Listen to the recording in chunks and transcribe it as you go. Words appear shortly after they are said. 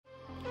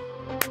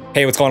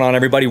Hey, what's going on,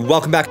 everybody?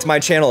 Welcome back to my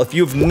channel. If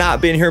you've not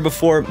been here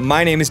before,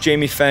 my name is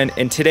Jamie Fenn,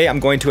 and today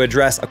I'm going to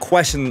address a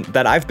question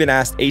that I've been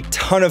asked a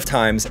ton of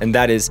times, and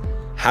that is,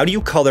 how do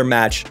you color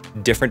match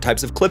different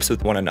types of clips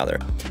with one another?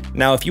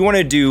 Now, if you want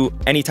to do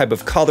any type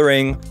of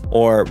coloring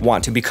or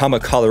want to become a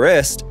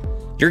colorist,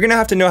 you're gonna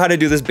have to know how to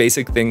do this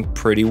basic thing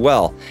pretty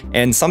well.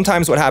 And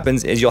sometimes what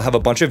happens is you'll have a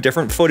bunch of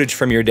different footage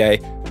from your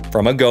day,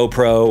 from a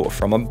GoPro,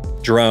 from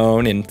a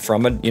drone, and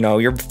from a,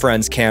 your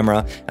friend's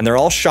camera, and they're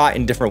all shot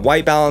in different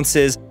white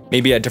balances,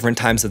 maybe at different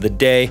times of the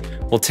day.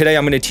 Well, today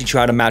I'm gonna teach you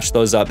how to match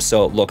those up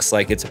so it looks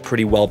like it's a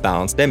pretty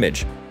well-balanced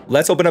image.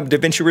 Let's open up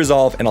Davinci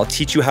Resolve and I'll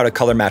teach you how to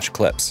color match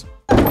clips.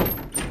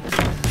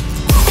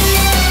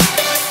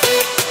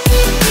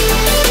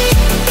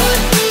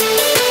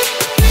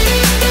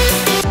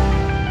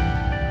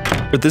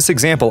 For this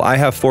example, I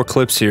have 4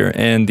 clips here,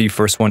 and the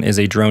first one is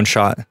a drone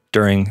shot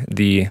during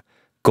the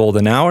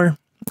golden hour.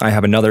 I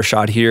have another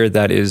shot here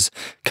that is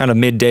kind of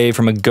midday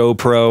from a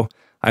GoPro.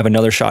 I have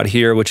another shot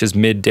here, which is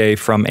midday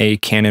from a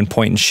Canon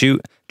point and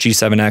shoot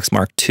G7X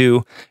Mark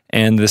II.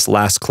 And this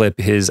last clip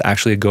is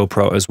actually a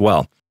GoPro as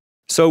well.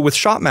 So with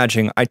shot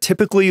matching, I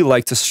typically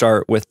like to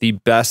start with the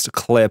best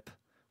clip,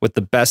 with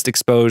the best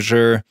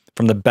exposure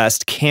from the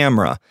best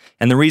camera.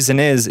 And the reason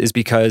is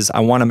because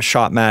I want to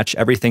shot match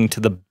everything to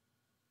the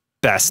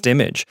best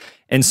image.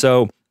 And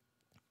so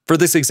for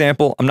this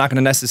example, I'm not going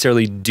to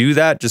necessarily do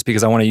that just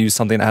because I want to use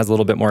something that has a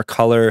little bit more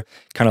color,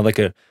 kind of like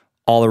a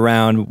all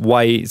around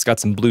white. It's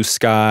got some blue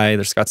sky.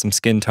 There's got some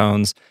skin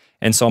tones.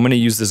 And so I'm going to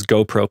use this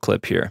GoPro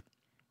clip here.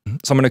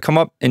 So I'm going to come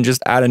up and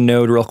just add a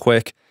node real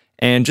quick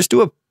and just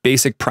do a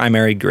basic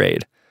primary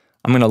grade.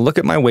 I'm going to look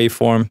at my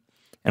waveform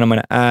and I'm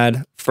going to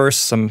add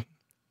first some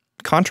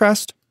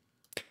contrast,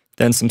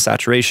 then some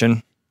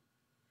saturation,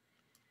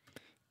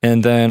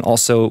 and then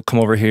also come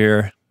over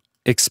here,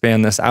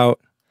 expand this out,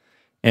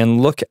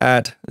 and look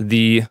at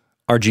the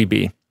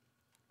RGB.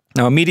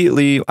 Now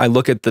immediately I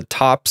look at the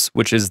tops,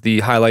 which is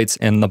the highlights,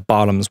 and the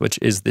bottoms, which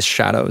is the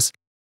shadows.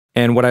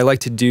 And what I like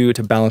to do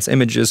to balance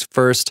images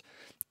first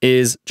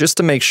is just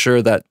to make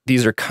sure that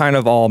these are kind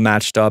of all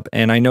matched up.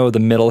 And I know the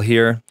middle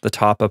here, the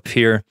top up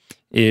here,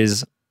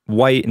 is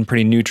white and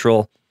pretty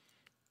neutral.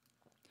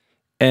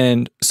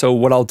 And so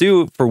what I'll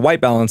do for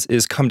white balance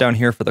is come down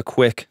here for the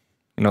quick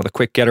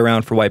get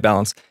around for white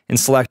balance and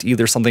select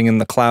either something in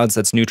the clouds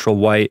that's neutral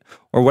white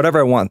or whatever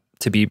I want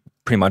to be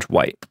pretty much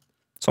white.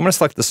 So I'm going to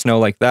select the snow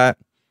like that.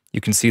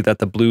 You can see that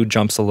the blue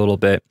jumps a little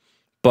bit,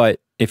 but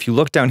if you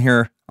look down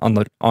here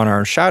on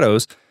our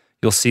shadows,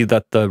 you'll see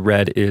that the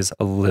red is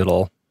a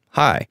little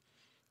high.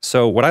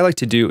 So what I like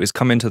to do is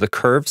come into the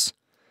curves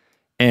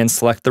and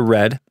select the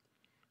red,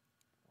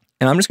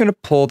 and I'm just going to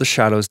pull the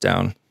shadows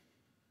down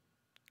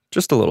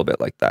just a little bit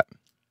like that.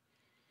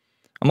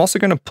 I'm also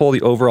going to pull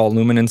the overall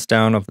luminance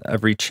down of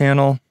every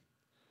channel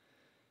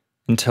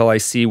until I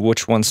see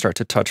which ones start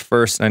to touch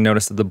first. And I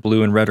notice that the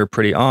blue and red are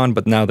pretty on,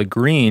 but now the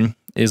green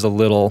is a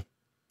little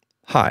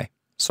high.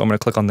 So I'm going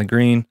to click on the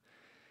green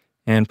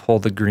and pull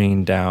the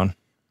green down.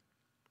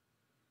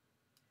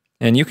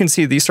 And you can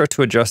see these start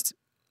to adjust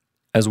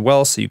as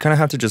well, so you kind of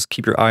have to just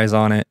keep your eyes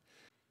on it.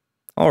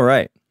 All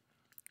right.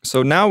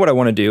 So now what I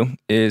want to do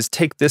is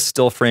take this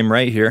still frame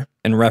right here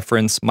and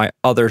reference my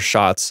other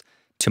shots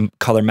to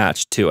color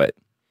match to it.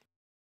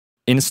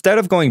 Instead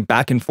of going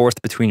back and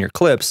forth between your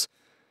clips,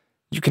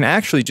 you can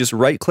actually just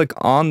right-click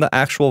on the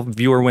actual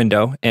viewer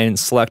window and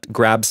select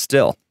Grab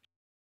Still.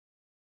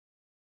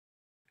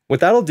 What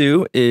that'll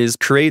do is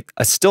create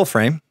a still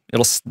frame.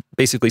 It'll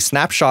basically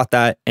snapshot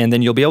that, and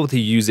then you'll be able to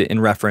use it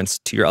in reference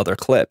to your other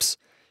clips.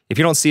 If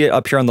you don't see it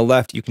up here on the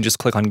left, you can just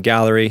click on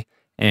Gallery,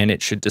 and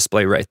it should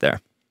display right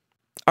there.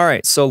 All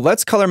right, so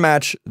let's color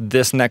match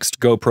this next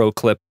GoPro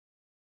clip.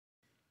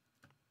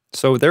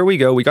 So there we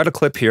go. We got a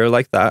clip here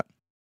like that.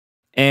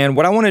 And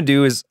what I want to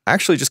do is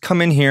actually just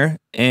come in here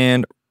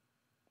and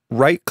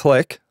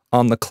right-click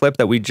on the clip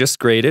that we just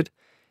graded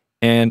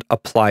and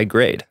apply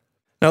grade.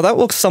 Now that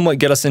will somewhat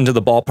get us into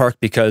the ballpark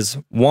because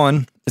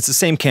 1, it's the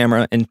same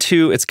camera, and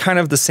 2, it's kind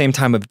of the same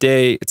time of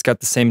day. It's got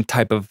the same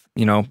type of,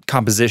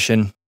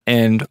 composition.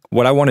 And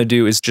what I want to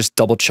do is just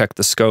double check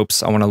the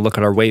scopes. I want to look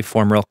at our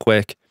waveform real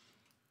quick.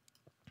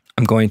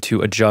 I'm going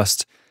to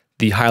adjust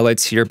the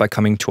highlights here by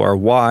coming to our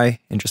Y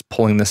and just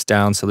pulling this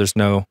down so there's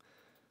no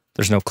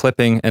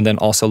clipping, and then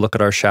also look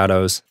at our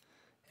shadows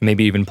and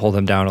maybe even pull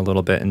them down a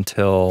little bit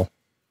until,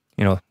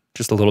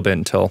 just a little bit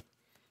until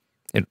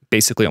it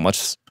basically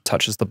almost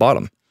touches the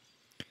bottom.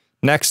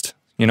 Next,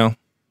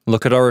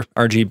 look at our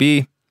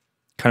RGB,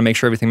 kind of make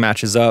sure everything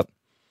matches up.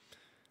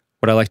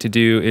 What I like to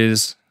do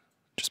is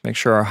just make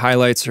sure our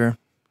highlights are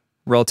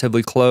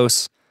relatively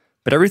close,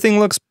 but everything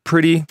looks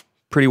pretty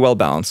well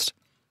balanced.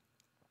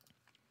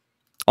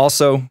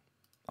 Also,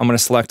 I'm going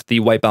to select the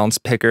white balance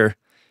picker,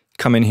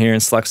 come in here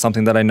and select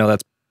something that I know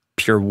that's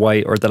pure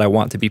white or that I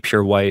want to be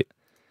pure white.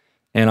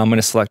 And I'm going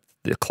to select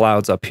the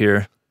clouds up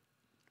here,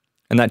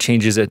 and that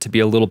changes it to be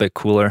a little bit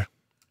cooler.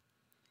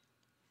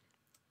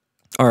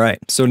 All right,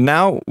 so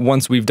now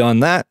once we've done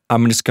that,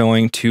 I'm just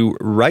going to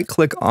right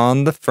click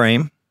on the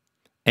frame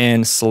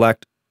and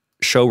select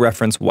Show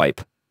Reference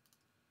Wipe.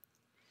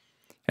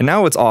 And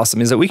now what's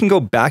awesome is that we can go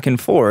back and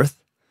forth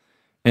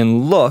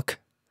and look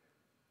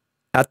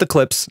at the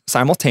clips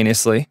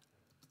simultaneously.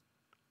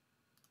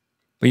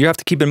 But you have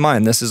to keep in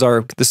mind, this is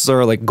our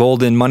like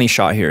golden money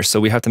shot here. So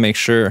we have to make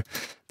sure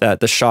that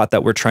the shot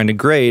that we're trying to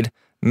grade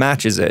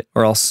matches it,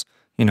 or else,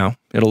 you know,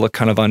 it'll look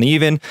kind of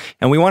uneven.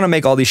 And we want to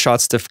make all these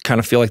shots to kind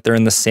of feel like they're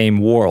in the same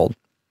world.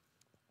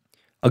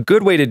 A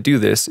good way to do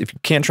this, if you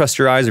can't trust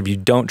your eyes, or if you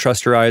don't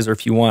trust your eyes, or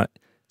if you want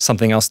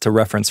something else to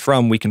reference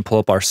from, we can pull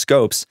up our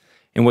scopes.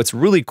 And what's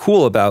really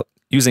cool about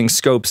using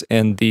scopes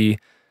and the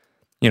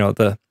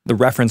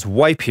reference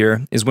wipe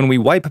here is when we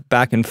wipe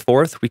back and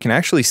forth, we can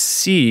actually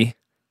see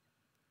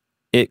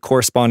it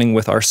corresponding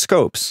with our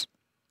scopes.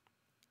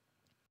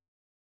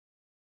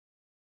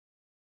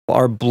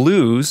 Our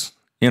blues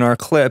in our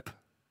clip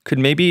could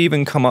maybe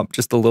even come up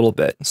just a little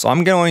bit. So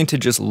I'm going to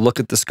just look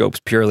at the scopes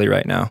purely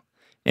right now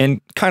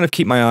and kind of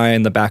keep my eye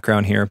in the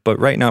background here. But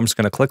right now I'm just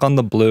going to click on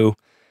the blue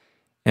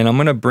and I'm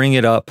going to bring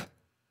it up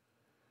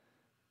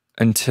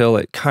until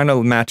it kind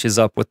of matches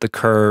up with the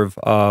curve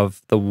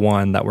of the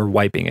one that we're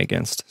wiping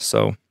against.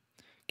 So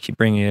keep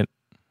bring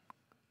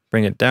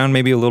it down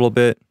maybe a little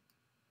bit.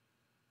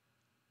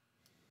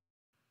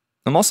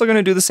 I'm also going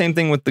to do the same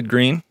thing with the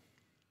green.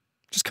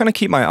 Just kind of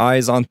keep my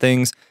eyes on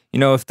things. You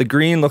know, if the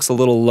green looks a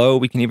little low,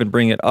 we can even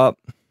bring it up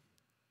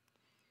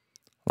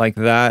like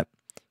that,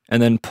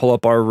 and then pull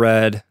up our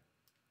red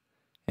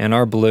and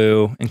our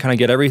blue and kind of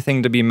get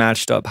everything to be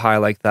matched up high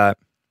like that.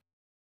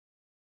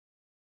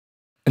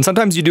 And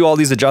sometimes you do all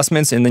these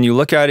adjustments and then you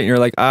look at it and you're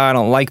like, I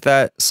don't like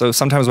that. So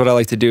sometimes what I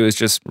like to do is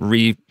just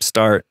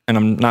restart, and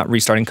I'm not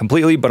restarting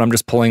completely, but I'm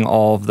just pulling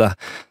all of the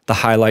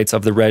highlights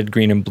of the red,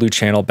 green, and blue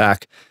channel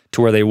back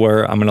to where they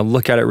were. I'm going to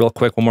look at it real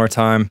quick one more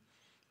time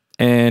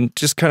and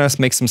just kind of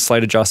make some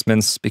slight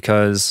adjustments,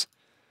 because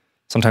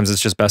sometimes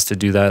it's just best to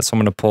do that. So I'm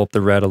going to pull up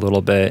the red a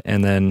little bit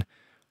and then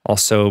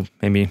also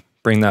maybe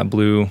bring that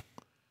blue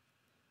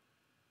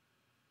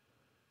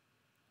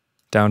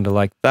down to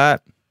like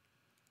that.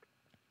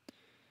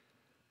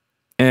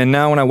 And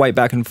now when I wipe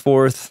back and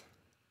forth,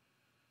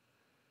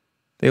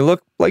 they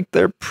look like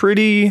they're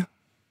pretty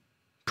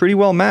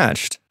well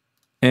matched.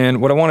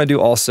 And what I want to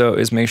do also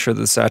is make sure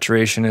the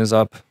saturation is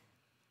up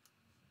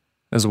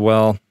as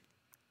well.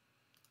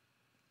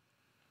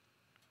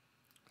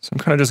 So I'm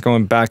kind of just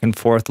going back and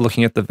forth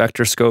looking at the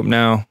vector scope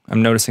now.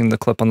 I'm noticing the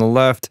clip on the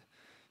left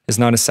is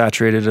not as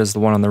saturated as the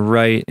one on the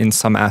right in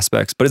some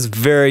aspects, but it's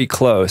very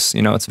close.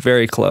 You know, it's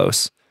very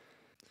close.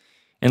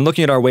 And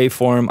looking at our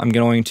waveform, I'm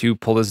going to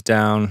pull this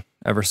down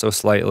ever so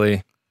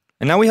slightly.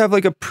 And now we have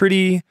like a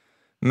pretty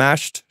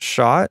matched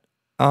shot.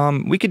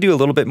 We could do a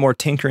little bit more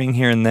tinkering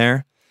here and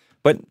there,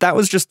 but that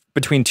was just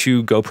between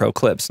two GoPro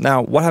clips.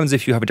 Now, what happens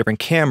if you have a different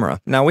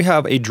camera? Now we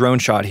have a drone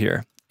shot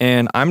here,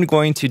 and I'm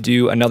going to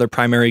do another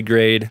primary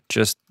grade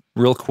just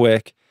real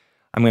quick.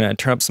 I'm going to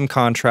turn up some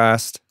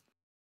contrast,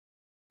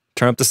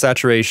 turn up the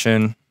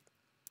saturation,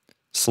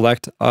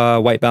 select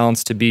white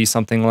balance to be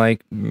something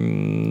like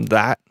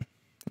that.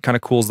 It kind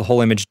of cools the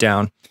whole image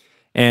down.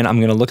 And I'm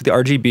going to look at the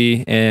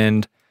RGB,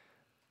 and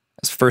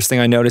the first thing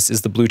I notice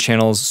is the blue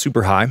channel is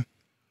super high.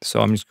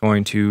 So I'm just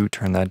going to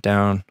turn that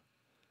down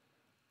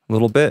a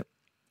little bit,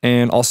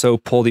 and also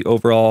pull the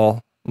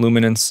overall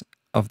luminance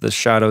of the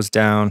shadows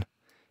down.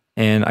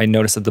 And I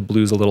notice that the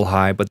blue's a little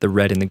high, but the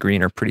red and the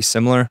green are pretty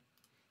similar.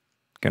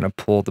 Going to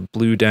pull the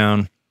blue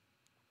down.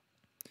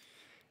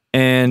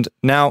 And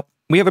now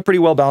we have a pretty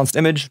well balanced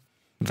image.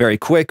 Very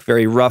quick,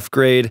 very rough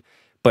grade,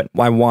 but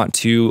I want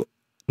to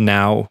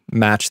now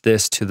match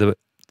this to the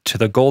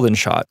golden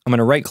shot. I'm going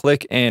to right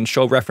click and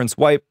show reference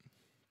wipe.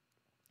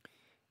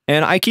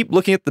 And I keep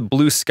looking at the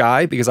blue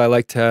sky because I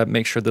like to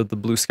make sure that the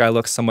blue sky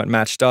looks somewhat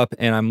matched up,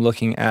 and I'm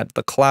looking at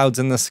the clouds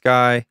in the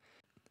sky.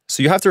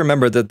 So you have to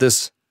remember that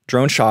this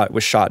drone shot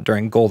was shot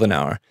during golden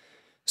hour.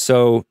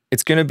 So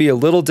it's going to be a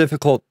little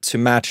difficult to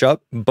match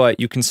up, but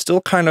you can still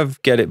kind of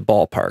get it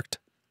ballparked.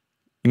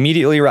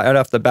 Immediately right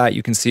off the bat,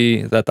 you can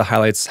see that the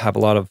highlights have a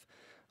lot of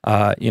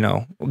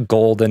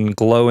golden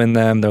glow in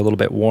them. They're a little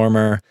bit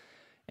warmer,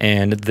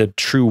 and the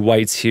true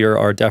whites here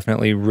are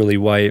definitely really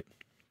white.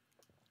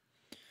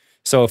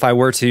 So if I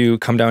were to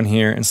come down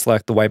here and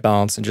select the white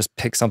balance and just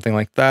pick something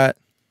like that,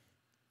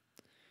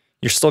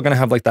 you're still going to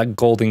have like that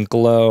golden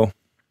glow.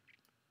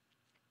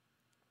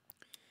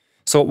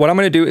 So what I'm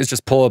going to do is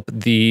just pull up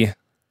the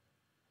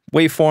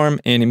waveform,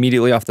 and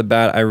immediately off the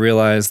bat, I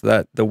realize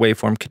that the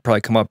waveform could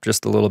probably come up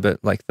just a little bit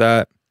like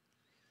that.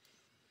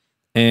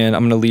 And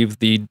I'm going to leave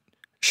the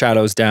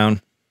shadows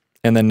down,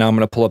 and then now I'm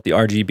going to pull up the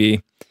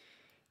RGB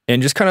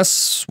and just kind of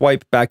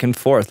swipe back and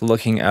forth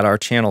looking at our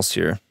channels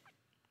here.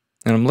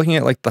 And I'm looking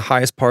at like the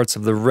highest parts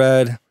of the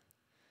red,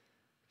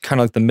 kind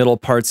of like the middle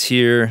parts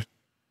here,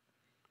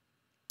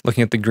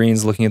 looking at the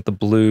greens, looking at the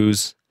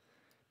blues.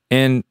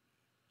 And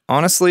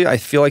honestly, I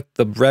feel like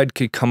the red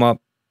could come up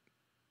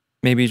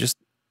maybe just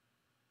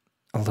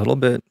a little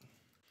bit.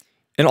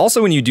 And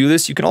also when you do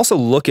this, you can also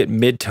look at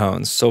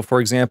midtones. So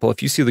for example,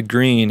 if you see the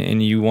green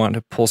and you want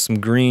to pull some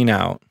green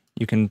out,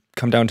 you can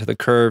come down to the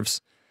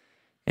curves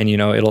and, you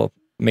know, it'll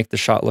make the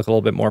shot look a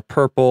little bit more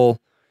purple.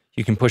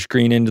 You can push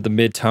green into the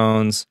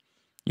midtones.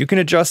 You can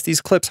adjust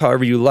these clips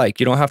however you like.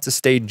 You don't have to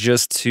stay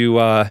just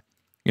to,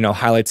 you know,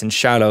 highlights and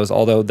shadows,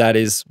 although that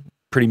is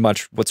pretty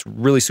much what's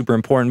really super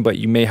important, but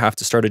you may have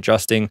to start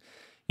adjusting,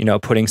 you know,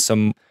 putting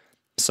some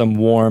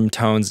warm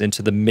tones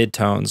into the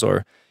midtones,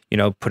 or, you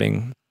know,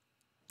 putting,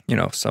 you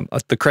know,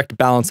 the correct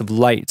balance of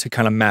light to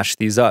kind of match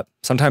these up.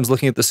 Sometimes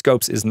looking at the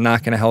scopes is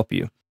not going to help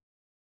you.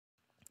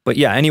 But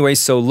yeah, anyway,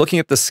 so looking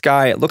at the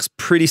sky, it looks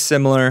pretty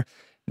similar.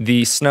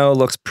 The snow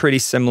looks pretty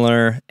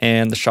similar,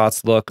 and the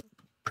shots look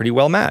pretty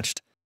well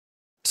matched.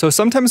 So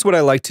sometimes what I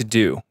like to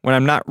do when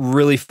I'm not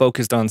really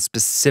focused on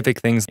specific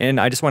things and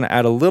I just want to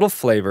add a little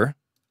flavor,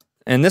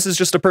 and this is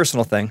just a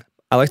personal thing,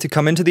 I like to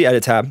come into the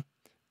Edit tab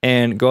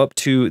and go up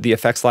to the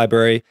effects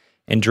library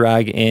and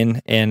drag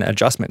in an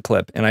adjustment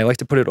clip. And I like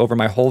to put it over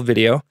my whole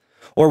video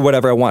or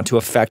whatever I want to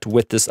affect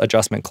with this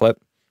adjustment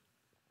clip.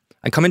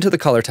 I come into the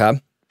color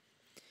tab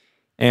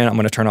and I'm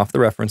going to turn off the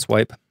reference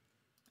wipe.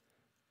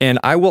 And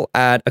I will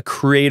add a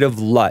creative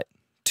LUT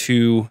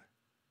to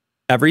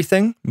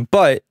everything.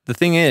 But the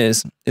thing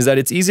is that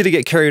it's easy to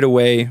get carried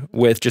away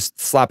with just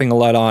slapping a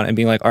LUT on and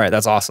being like, all right,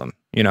 that's awesome,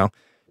 you know,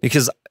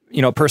 because,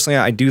 you know, personally,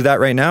 I do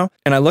that right now.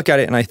 And I look at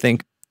it and I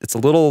think it's a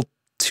little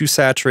too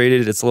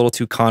saturated. It's a little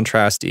too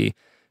contrasty.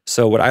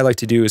 So what I like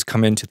to do is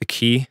come into the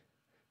key,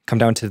 come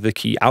down to the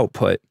key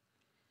output,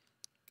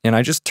 and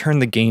I just turn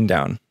the gain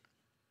down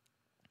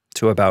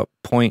to about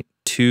 0.2,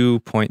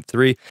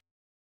 0.3.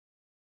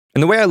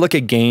 And the way I look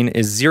at gain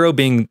is 0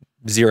 being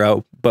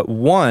 0, but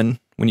 1,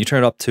 when you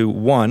turn it up to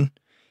 1,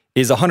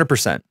 is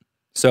 100%.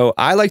 So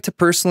I like to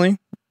personally,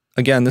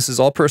 again, this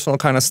is all personal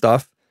kind of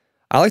stuff,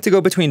 I like to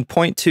go between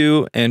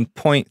 0.2 and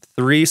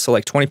 0.3, so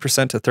like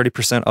 20% to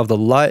 30% of the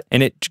LUT,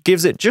 and it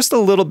gives it just a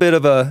little bit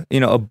of a, you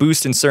know, a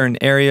boost in certain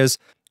areas.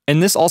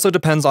 And this also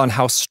depends on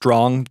how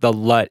strong the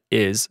LUT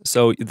is.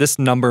 So this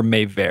number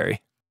may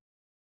vary.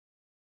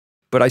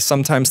 But I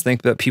sometimes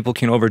think that people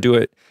can overdo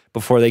it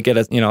before they get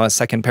a, you know, a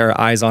second pair of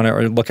eyes on it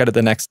or look at it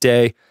the next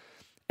day.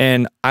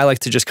 And I like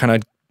to just kind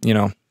of, you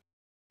know,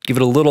 give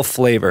it a little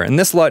flavor. And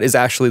this LUT is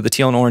actually the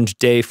teal and orange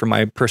day for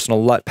my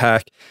personal LUT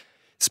pack.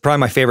 It's probably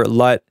my favorite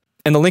LUT.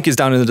 And the link is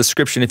down in the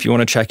description if you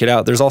want to check it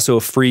out. There's also a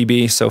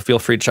freebie, so feel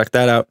free to check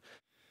that out.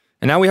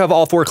 And now we have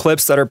all 4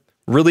 clips that are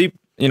really,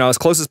 you know, as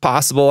close as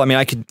possible. I mean,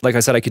 I could, like I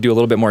said, I could do a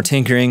little bit more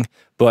tinkering,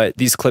 but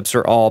these clips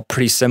are all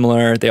pretty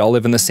similar. They all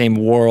live in the same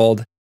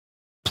world.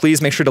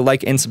 Please make sure to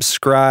like and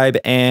subscribe.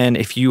 And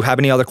if you have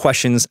any other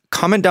questions,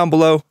 comment down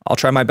below. I'll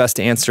try my best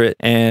to answer it,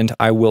 and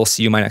I will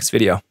see you in my next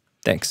video.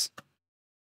 Thanks.